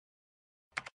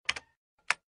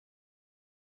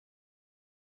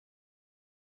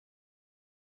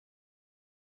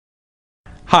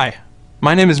Hi,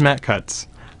 my name is Matt Cutts.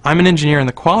 I'm an engineer in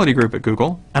the quality group at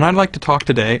Google, and I'd like to talk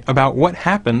today about what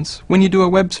happens when you do a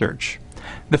web search.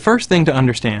 The first thing to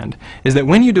understand is that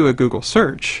when you do a Google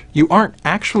search, you aren't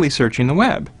actually searching the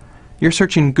web. You're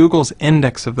searching Google's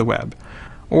index of the web,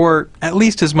 or at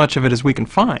least as much of it as we can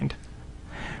find.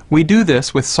 We do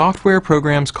this with software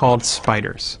programs called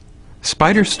spiders.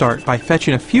 Spiders start by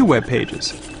fetching a few web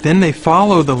pages. Then they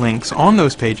follow the links on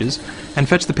those pages and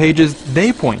fetch the pages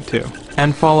they point to,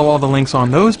 and follow all the links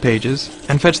on those pages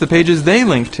and fetch the pages they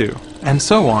link to, and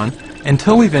so on,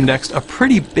 until we've indexed a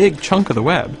pretty big chunk of the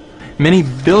web. Many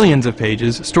billions of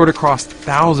pages stored across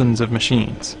thousands of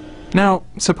machines. Now,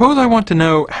 suppose I want to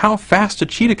know how fast a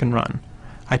cheetah can run.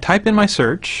 I type in my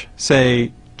search,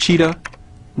 say cheetah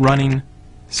running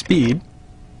speed,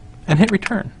 and hit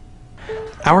return.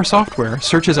 Our software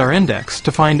searches our index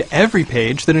to find every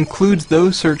page that includes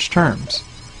those search terms.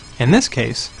 In this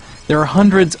case, there are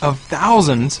hundreds of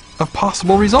thousands of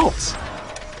possible results.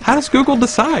 How does Google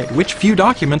decide which few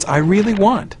documents I really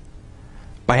want?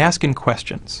 By asking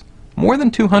questions, more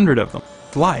than 200 of them,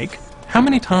 like, how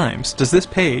many times does this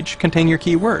page contain your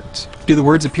keywords? Do the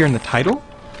words appear in the title?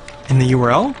 In the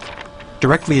URL?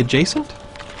 Directly adjacent?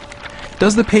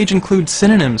 Does the page include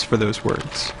synonyms for those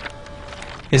words?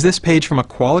 Is this page from a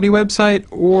quality website,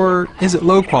 or is it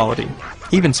low quality,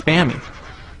 even spammy?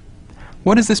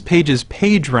 What is this page's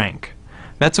page rank?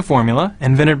 That's a formula,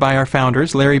 invented by our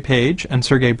founders Larry Page and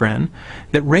Sergey Brin,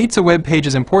 that rates a web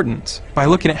page's importance by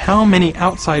looking at how many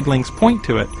outside links point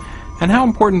to it and how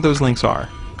important those links are.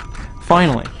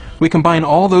 Finally, we combine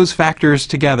all those factors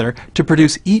together to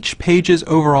produce each page's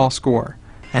overall score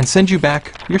and send you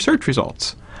back your search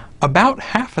results, about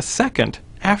half a second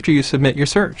after you submit your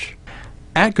search.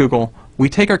 At Google, we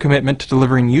take our commitment to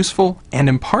delivering useful and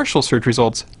impartial search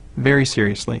results very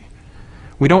seriously.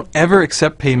 We don't ever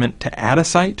accept payment to add a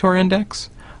site to our index,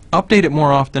 update it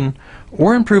more often,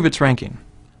 or improve its ranking.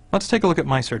 Let's take a look at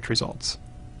my search results.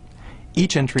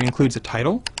 Each entry includes a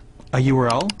title, a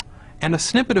URL, and a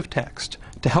snippet of text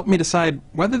to help me decide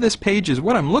whether this page is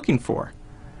what I'm looking for.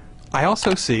 I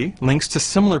also see links to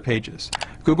similar pages,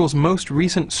 Google's most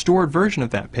recent stored version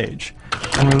of that page,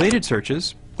 and related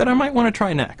searches that I might want to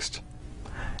try next.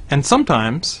 And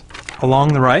sometimes,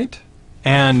 along the right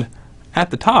and at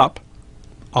the top,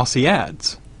 I'll see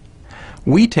ads.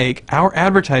 We take our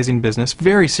advertising business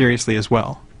very seriously as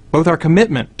well, both our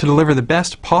commitment to deliver the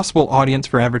best possible audience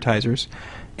for advertisers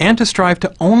and to strive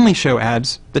to only show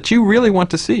ads that you really want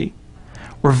to see.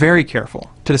 We're very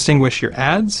careful to distinguish your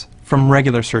ads from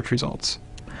regular search results.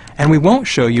 And we won't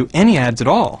show you any ads at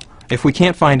all if we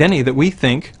can't find any that we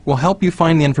think will help you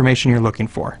find the information you're looking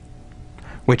for.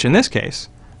 Which in this case,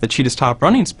 the cheetah's top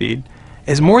running speed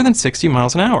is more than 60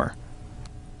 miles an hour.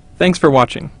 Thanks for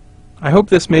watching. I hope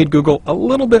this made Google a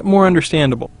little bit more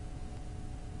understandable.